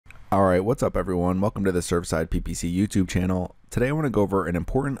Alright, what's up everyone? Welcome to the Surfside PPC YouTube channel. Today I want to go over an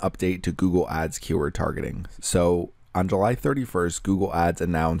important update to Google Ads keyword targeting. So on July 31st, Google Ads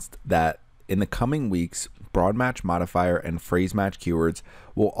announced that in the coming weeks, broad match modifier and phrase match keywords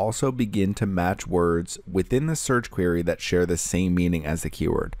will also begin to match words within the search query that share the same meaning as the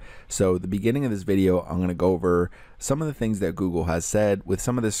keyword. So at the beginning of this video, I'm going to go over some of the things that Google has said with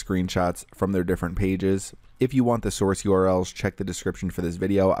some of the screenshots from their different pages. If you want the source URLs, check the description for this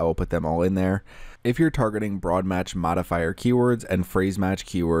video. I will put them all in there. If you're targeting broad match modifier keywords and phrase match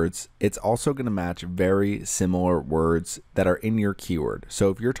keywords, it's also going to match very similar words that are in your keyword. So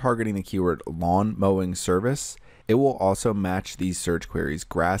if you're targeting the keyword lawn mowing service, it will also match these search queries,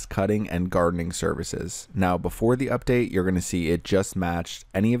 grass cutting and gardening services. Now, before the update, you're going to see it just matched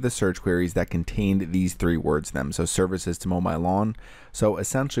any of the search queries that contained these three words in them. So services to mow my lawn. So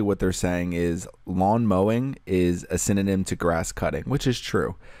essentially what they're saying is lawn mowing is a synonym to grass cutting, which is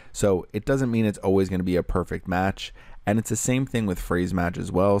true. So it doesn't mean it's always going to be a perfect match. And it's the same thing with phrase match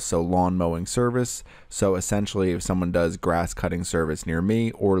as well. So lawn mowing service. So essentially if someone does grass cutting service near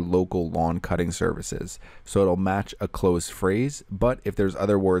me or local lawn cutting services. So it'll match a close phrase. But if there's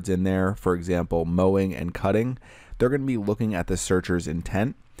other words in there, for example, mowing and cutting, they're going to be looking at the searcher's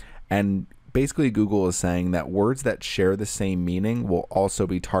intent. And basically Google is saying that words that share the same meaning will also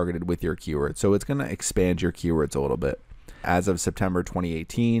be targeted with your keyword. So it's going to expand your keywords a little bit. As of September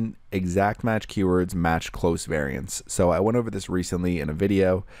 2018, exact match keywords match close variants. So I went over this recently in a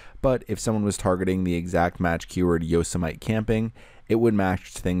video, but if someone was targeting the exact match keyword Yosemite camping, it would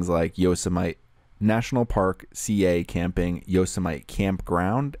match things like Yosemite National Park, CA camping, Yosemite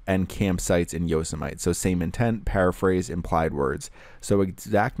campground, and campsites in Yosemite. So same intent, paraphrase, implied words. So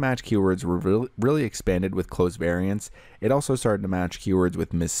exact match keywords were really expanded with close variants. It also started to match keywords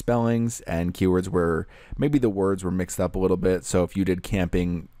with misspellings and keywords where maybe the words were mixed up a little bit. So if you did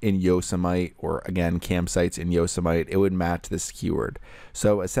camping in Yosemite or again campsites in Yosemite, it would match this keyword.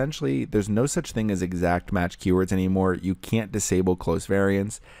 So essentially there's no such thing as exact match keywords anymore. You can't disable close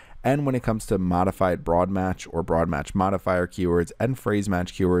variants. And when it comes to modified broad match or broad match modifier keywords and phrase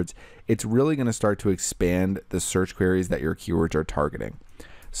match keywords, it's really going to start to expand the search queries that your keywords are targeting.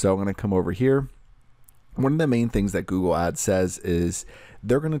 So I'm going to come over here. One of the main things that Google Ads says is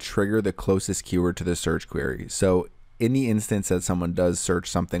they're going to trigger the closest keyword to the search query. So in the instance that someone does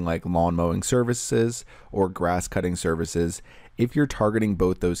search something like lawn mowing services or grass cutting services, if you're targeting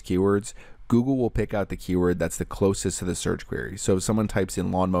both those keywords, Google will pick out the keyword that's the closest to the search query. So if someone types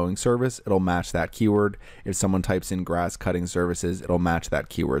in lawn mowing service, it'll match that keyword. If someone types in grass cutting services, it'll match that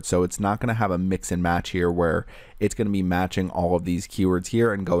keyword. So it's not going to have a mix and match here where it's going to be matching all of these keywords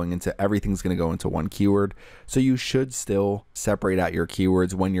here and going into everything's going to go into one keyword. So you should still separate out your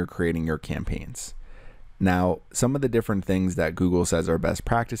keywords when you're creating your campaigns. Now, some of the different things that Google says are best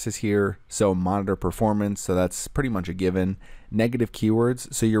practices here. So monitor performance, so that's pretty much a given. Negative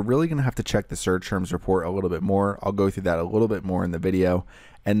keywords, so you're really gonna have to check the search terms report a little bit more. I'll go through that a little bit more in the video.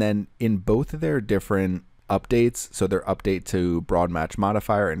 And then in both of their different updates, so their update to broad match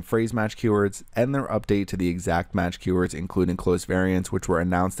modifier and phrase match keywords, and their update to the exact match keywords, including close variants, which were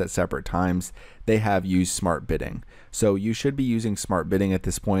announced at separate times, they have used smart bidding. So you should be using smart bidding at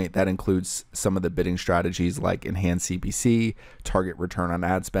this point. That includes some of the bidding strategies like enhanced CPC, target return on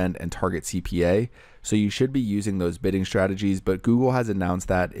ad spend, and target CPA. So you should be using those bidding strategies, but Google has announced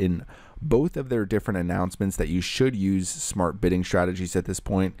that in both of their different announcements that you should use smart bidding strategies at this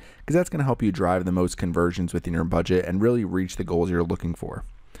point, because that's going to help you drive the most conversions within your budget and really reach the goals you're looking for.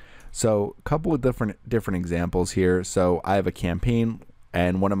 So a couple of different examples here. So I have a campaign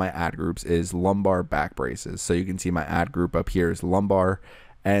and one of my ad groups is lumbar back braces. So you can see my ad group up here is lumbar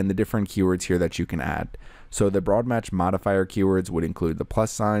and the different keywords here that you can add. So the broad match modifier keywords would include the plus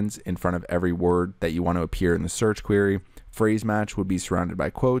signs in front of every word that you want to appear in the search query. Phrase match would be surrounded by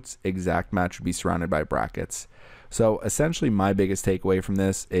quotes. Exact match would be surrounded by brackets. So essentially my biggest takeaway from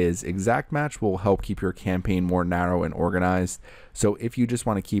this is exact match will help keep your campaign more narrow and organized. So if you just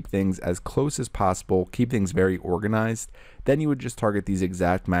want to keep things as close as possible, keep things very organized, then you would just target these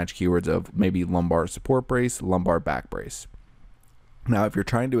exact match keywords of maybe lumbar support brace, lumbar back brace. Now, if you're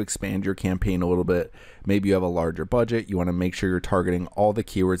trying to expand your campaign a little bit, maybe you have a larger budget, you want to make sure you're targeting all the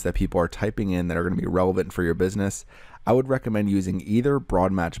keywords that people are typing in that are going to be relevant for your business, I would recommend using either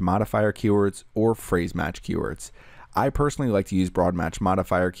broad match modifier keywords or phrase match keywords. I personally like to use broad match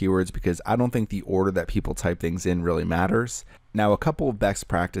modifier keywords because I don't think the order that people type things in really matters. Now, a couple of best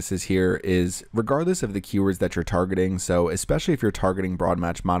practices here is regardless of the keywords that you're targeting, so especially if you're targeting broad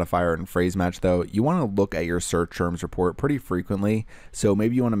match modifier and phrase match though, you want to look at your search terms report pretty frequently. So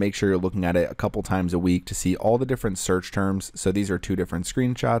maybe you want to make sure you're looking at it a couple times a week to see all the different search terms. So these are two different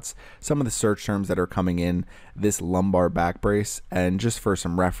screenshots, some of the search terms that are coming in this lumbar back brace. And just for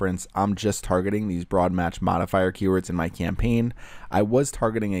some reference, I'm just targeting these broad match modifier keywords in my campaign. I was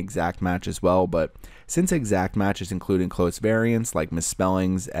targeting exact match as well, but since exact match is including close variants like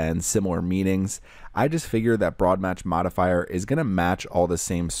misspellings and similar meanings, I just figured that broad match modifier is going to match all the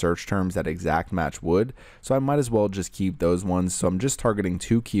same search terms that exact match would, so I might as well just keep those ones. So I'm just targeting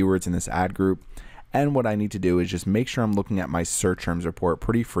two keywords in this ad group, and what I need to do is just make sure I'm looking at my search terms report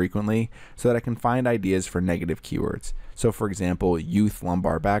pretty frequently so that I can find ideas for negative keywords. So for example, youth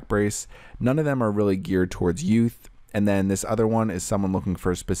lumbar back brace, none of them are really geared towards youth, and then this other one is someone looking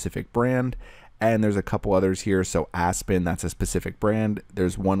for a specific brand. And there's a couple others here. So Aspen, that's a specific brand.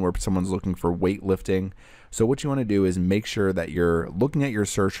 There's one where someone's looking for weightlifting. So what you want to do is make sure that you're looking at your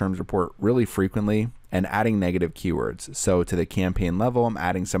search terms report really frequently and adding negative keywords. So to the campaign level, I'm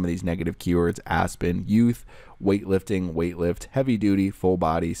adding some of these negative keywords: Aspen, youth, weightlifting, weightlift, heavy duty, full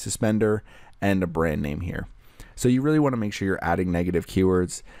body, suspender, and a brand name here. So you really want to make sure you're adding negative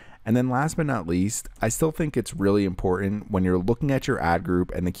keywords. And then last but not least, I still think it's really important when you're looking at your ad group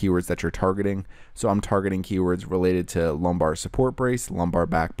and the keywords that you're targeting. So I'm targeting keywords related to lumbar support brace, lumbar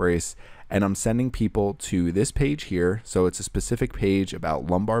back brace, and I'm sending people to this page here. So it's a specific page about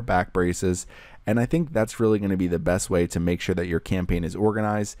lumbar back braces. And I think that's really going to be the best way to make sure that your campaign is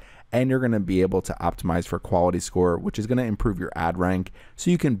organized and you're going to be able to optimize for quality score, which is going to improve your ad rank so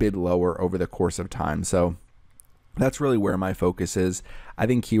you can bid lower over the course of time. So that's really where my focus is. I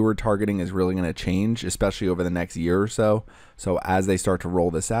think keyword targeting is really going to change, especially over the next year or so. So as they start to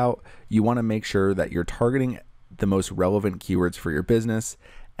roll this out, you want to make sure that you're targeting the most relevant keywords for your business.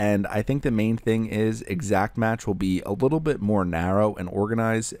 And I think the main thing is exact match will be a little bit more narrow and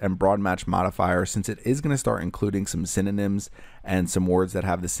organized, and broad match modifier, since it is going to start including some synonyms and some words that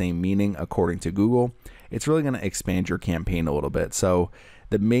have the same meaning according to Google, it's really going to expand your campaign a little bit. So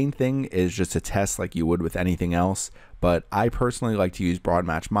the main thing is just to test like you would with anything else, but I personally like to use broad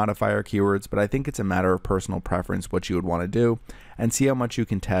match modifier keywords, but I think it's a matter of personal preference what you would want to do, and see how much you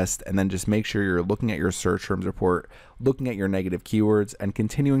can test, and then just make sure you're looking at your search terms report, looking at your negative keywords, and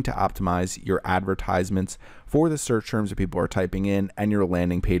continuing to optimize your advertisements for the search terms that people are typing in and your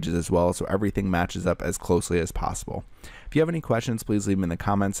landing pages as well, so everything matches up as closely as possible. If you have any questions, please leave them in the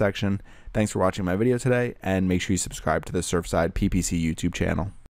comment section. Thanks for watching my video today, and make sure you subscribe to the Surfside PPC YouTube channel.